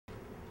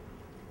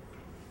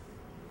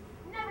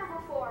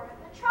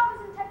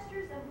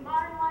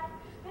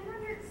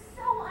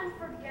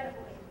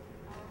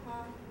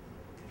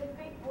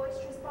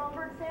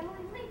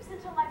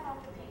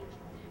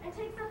and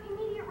takes up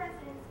immediate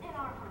residence in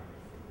our hearts.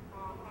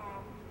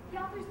 The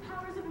author's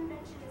powers of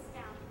invention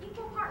astound,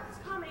 equal parts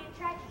comedy and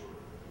tragedy.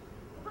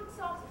 The book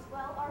solves as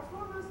well our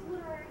foremost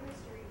literary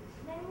mystery,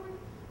 namely,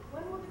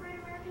 when will the great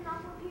American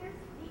novel appear?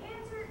 The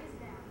answer is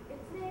now.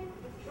 Its name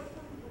is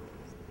Brooklyn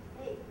Blues.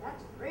 Hey,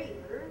 that's great,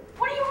 Irv.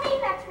 What do you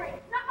mean that's great?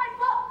 Not my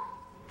book!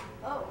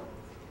 Oh.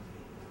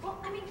 Well,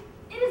 I mean,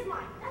 it is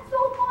mine. That's the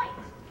whole point.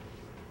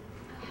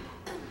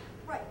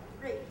 Right,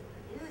 great.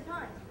 End of the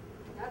Times.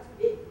 That's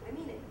big. I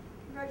mean it.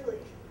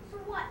 Congratulations.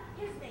 For what?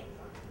 His name's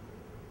on it.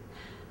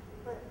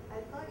 But I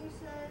thought you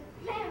said...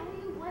 Man, will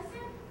you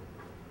listen?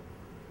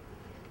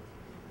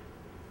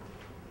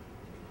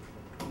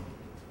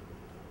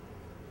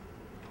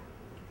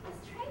 This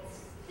train's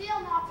still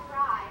not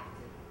arrived.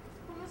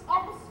 From this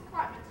awful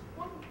climate,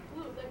 one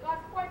concludes that God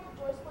quite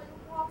enjoys playing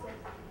with water.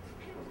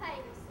 And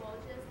playing with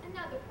soldiers,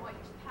 another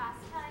boyish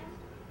pastime.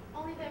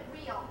 Only they're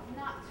real,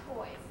 not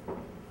toys.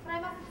 But I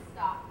mustn't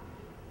stop.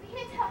 We're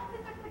here to help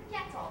Clifford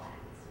forget all that.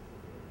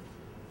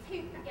 To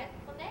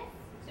forgetfulness.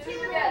 To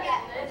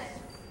forgetfulness.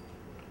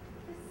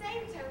 The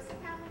same toast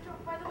apparently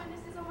dropped by the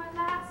witnesses on my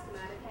last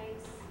murder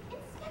case.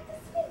 Inspector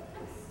Smith,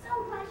 I'm so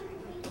glad you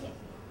could be here.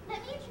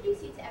 Let me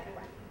introduce you to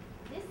everyone.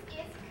 This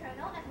is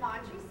Colonel and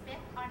Marjorie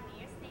Smith, our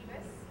nearest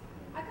neighbors.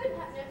 I couldn't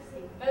have never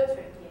seen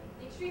motoring here.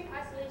 The extreme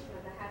isolation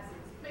of the houses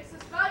Makes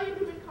us value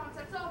human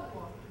contact all the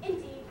more.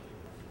 Indeed.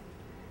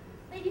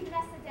 Lady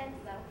Vanessa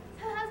Denso.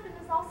 Her husband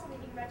was also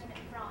leading Regiment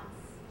France.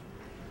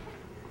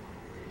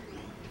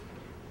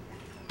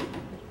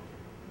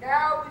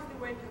 Now is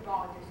the winter of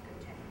our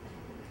discontent.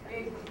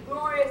 A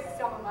glorious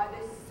summer by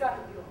the sun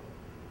of Europe,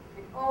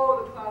 and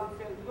all the clouds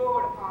shall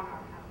lord upon our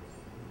house,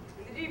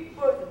 in the deep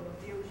bosom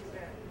of the ocean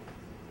bed.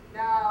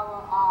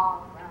 Now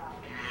our crown.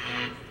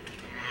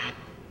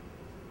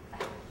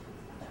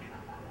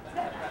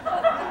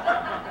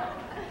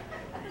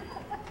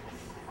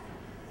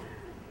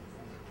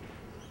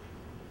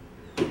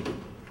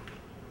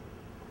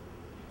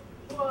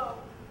 Whoa.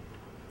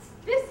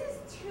 This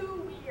is too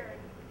weird.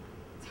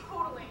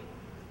 Totally.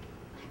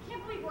 I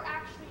can't believe we're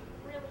actually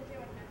really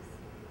doing this.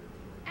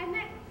 And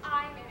that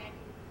I'm in it.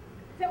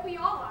 That we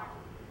all are.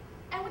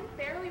 And with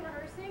barely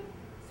rehearsing,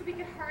 so we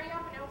could hurry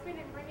up and open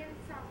and bring in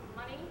some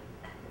money.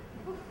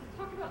 Oof,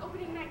 talk about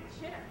opening night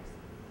jitters.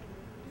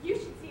 You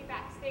should see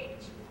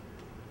backstage.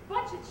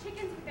 Bunch of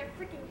chickens with their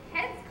freaking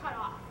heads cut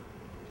off.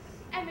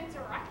 And the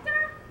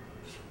director?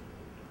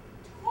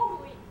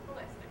 Totally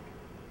ballistic.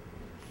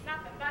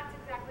 Not that that's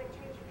exactly a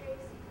change of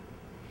pace.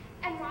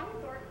 And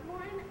Ronald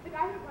Thornton, the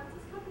guy who runs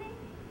this company,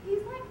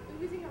 he's like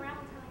oozing around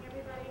telling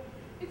everybody,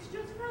 it's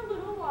just for a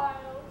little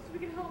while, so we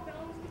can help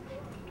balance the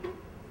story.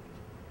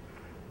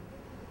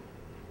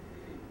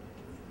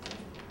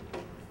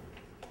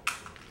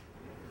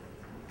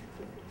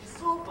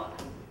 Sofa.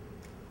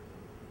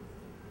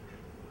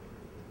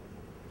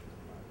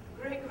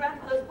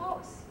 Great-grandmother's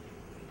books.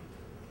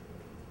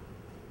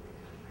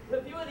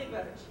 The beauty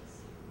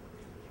merchants.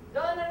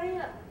 Donna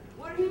Arena,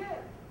 we're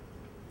here.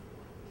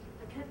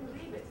 I can't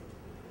believe it.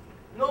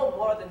 No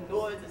more than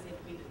noise in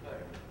St.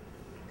 Petersburg.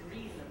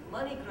 Greed and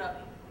money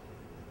grabbing.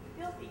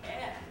 Filthy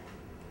air.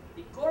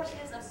 The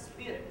coarseness of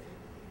spirit.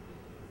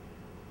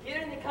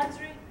 Here in the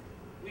country,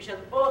 we shall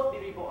both be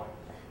reborn.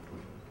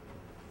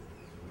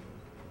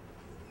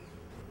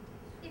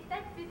 If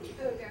that busy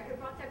ogre who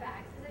brought our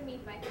bags is a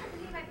meat bite, I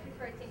believe I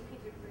prefer St.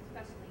 Petersburg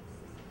specially.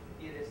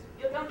 Dearest,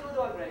 you'll come to the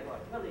door, Gregor.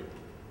 We'll leave.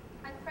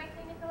 And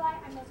frankly, Nikolai,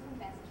 I must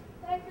confess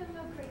that I feel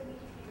no great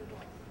need to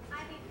Petersburg.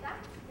 I leave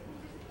that to the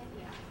English of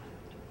India.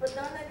 But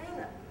Donna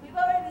Irina, we've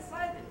already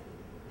decided.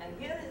 And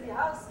here is the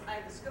house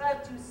I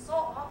described to you so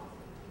often.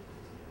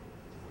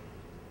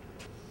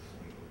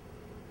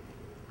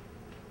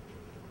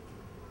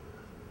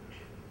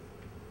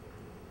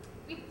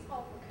 We've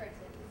awful curtains.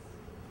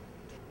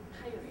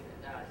 Irina,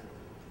 darling,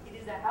 it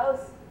is a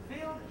house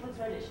filled with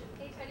tradition.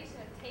 A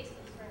tradition of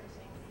tasteless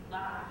furnishings.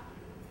 Ah,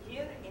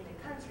 here in the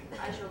country,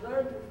 I shall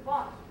learn to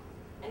farm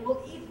and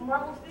will eat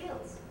marble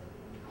fields.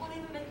 We'll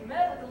even make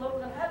merry with the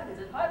local inhabitants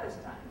at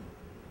harvest time.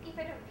 If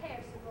I don't care,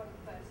 Sir Gordon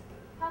first,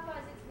 how far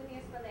is it to the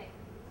nearest ballet?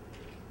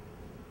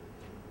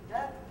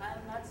 That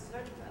I'm not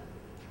certain of.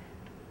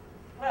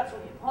 Perhaps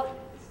only a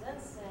moderate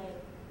distance, say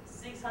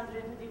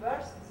 650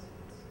 versts.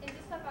 In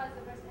just 5 hours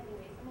the verse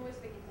anyways, I'm always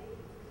forgetting.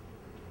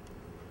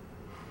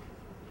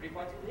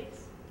 3.2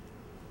 leagues?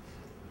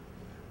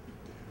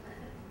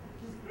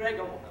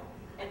 Gregor will know.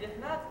 And if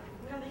not,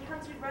 we are the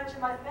country branch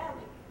of my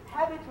family,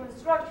 happy to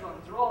instruct you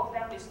on through all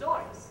family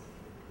stories.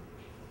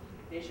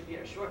 They should be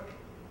our short.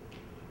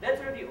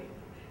 Let's review.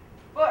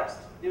 First,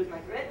 there was my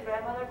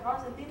great-grandmother,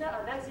 Konstantina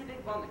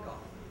Alexievich Vondikov.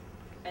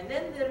 And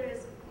then there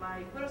is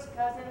my first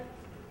cousin,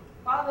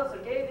 Pavel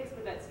Sergeyevich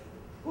Spivetsky,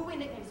 who we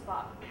nicknamed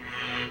Spav.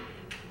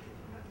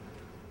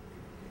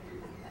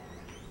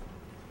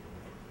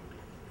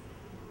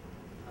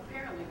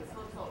 Apparently, this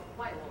hotel is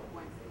quite well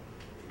appointed.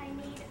 I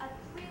need a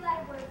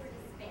 3-letter word for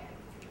despair.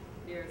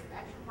 There's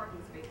extra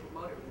parking space for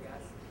motoring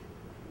guests.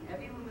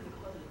 Every room is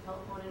equipped with a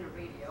telephone and a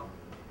radio.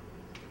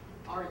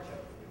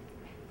 Artichoke.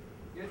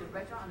 There's a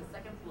restaurant on the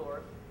 2nd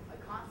floor, a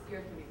concierge here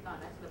can be found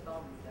next to the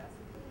bellman's desk,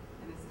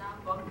 and the staff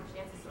welcome the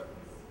chance of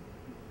service.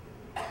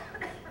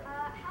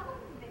 How long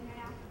have you been here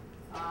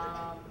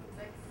now?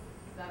 6,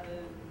 7,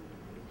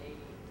 8,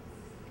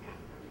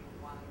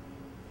 31.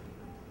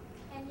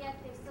 And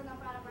yet they've still not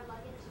brought up our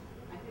luggage.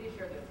 I'm pretty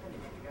sure they're attending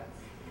with you guys.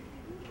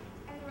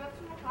 And the robes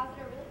from the closet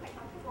are really quite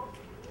comfortable.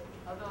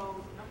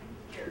 Although nothing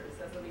here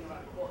says something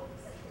about clothes.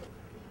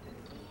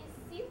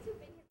 These seem to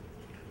have been here.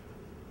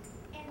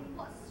 And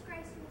what's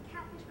disgrace from the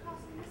catfish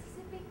crossing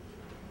Mississippi?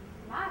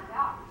 My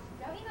gosh,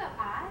 don't you have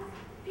eyes?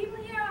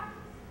 People here are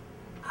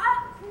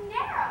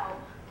narrow.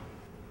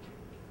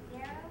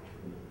 Narrow?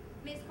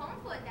 Miss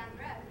Cornfoot down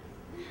the road.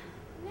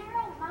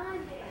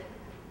 Narrow-minded,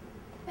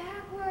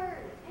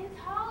 backward,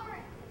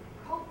 intolerant,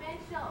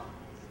 provincial.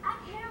 I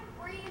can't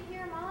breathe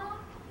here, Mom.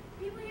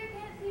 People here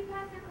can't see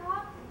past their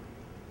crops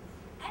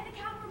and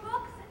account for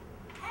books,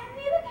 and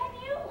neither can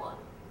you.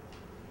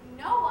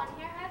 No one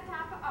here has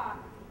time for art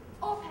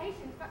or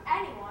patience for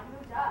anyone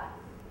who does.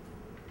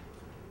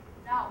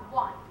 Not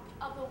one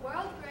of the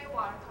world's great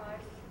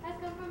watercolors has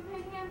come from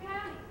Pinkham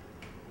County.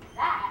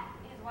 That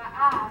is why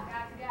I've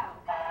got to go.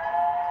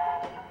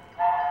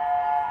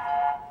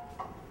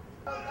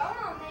 Well, go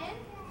on then.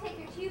 Take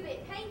your 2-bit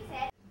paint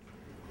set.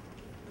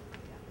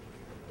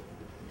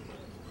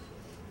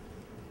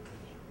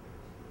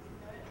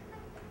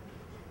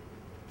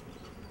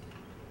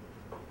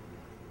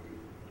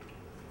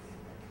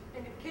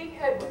 And if King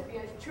Edward be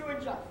as true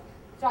and just,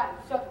 silent,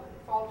 subtle,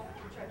 false,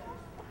 and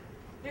treacherous,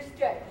 this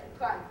day is a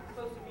climb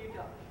close to me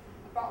done,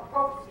 about a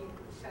prophecy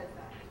which says that.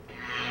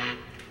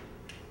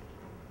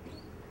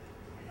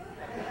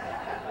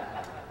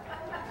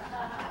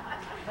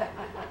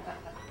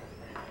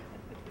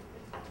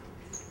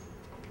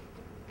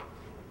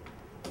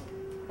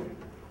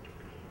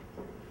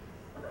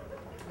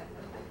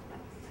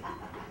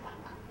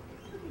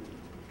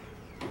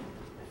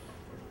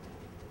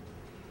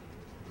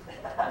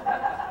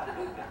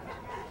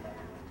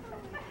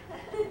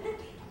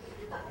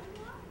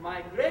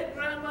 My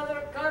great-grandmother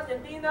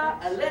Constantina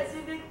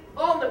Alexeyevich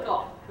on the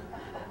call.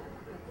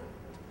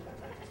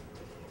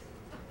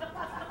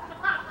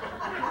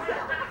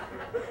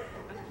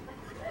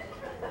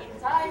 In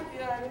time,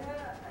 you are a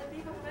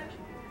bit of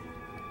mention.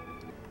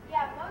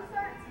 Yeah,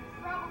 Mozart's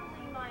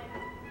probably my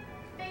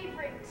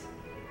favorite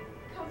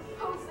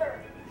composer.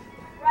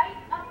 Right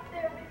up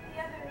there with the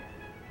other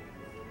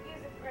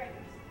music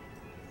writers.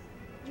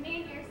 Me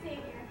and your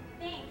savior.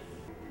 Thanks.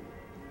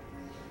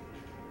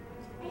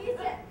 He's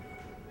it.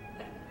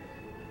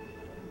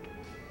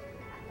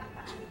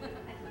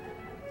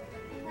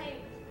 He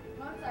played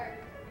Mozart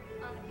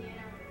on the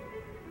piano.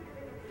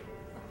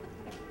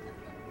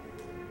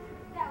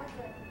 That was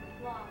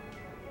a long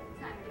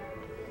time ago.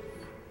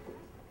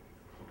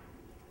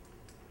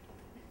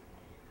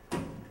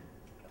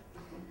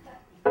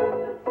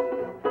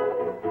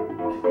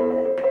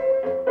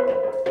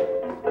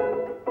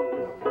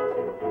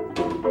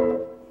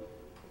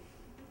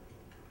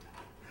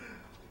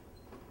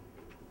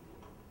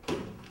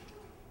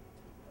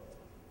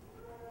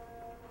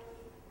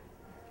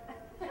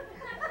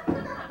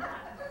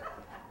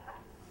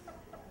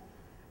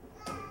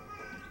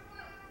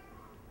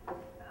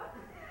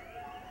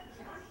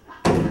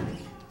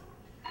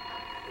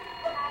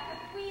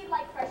 We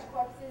like fresh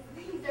corpses.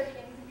 These are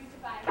beginning to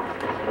beautify.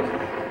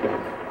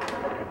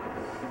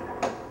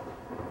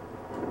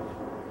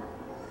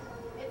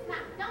 It's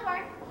not. Don't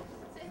worry.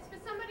 It's for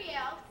somebody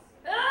else.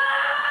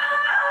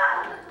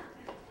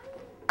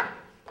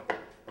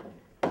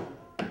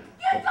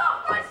 Get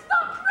off my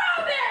stuffed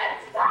rabbit!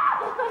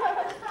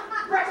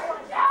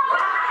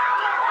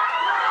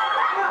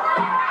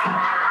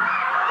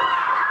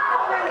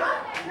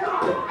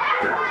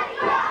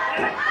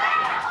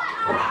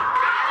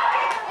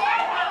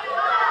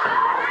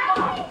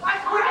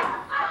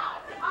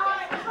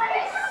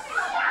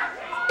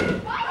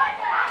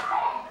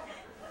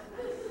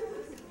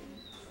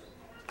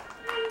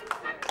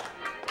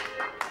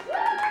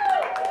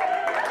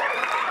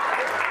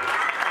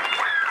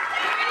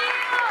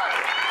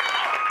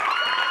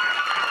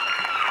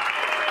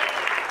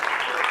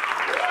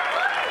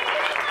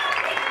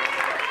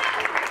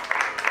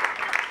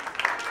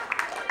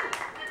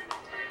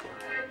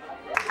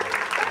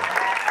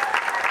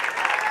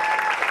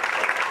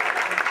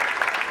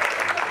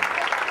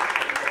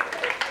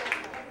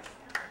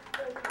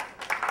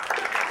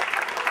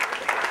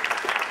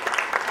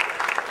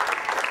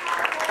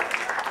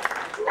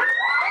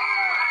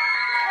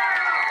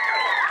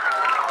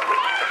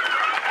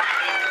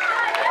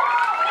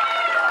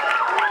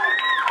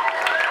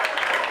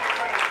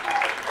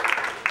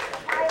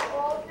 I am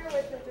Walter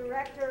with the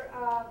director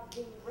of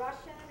the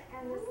Russian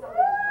and the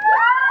Soviet.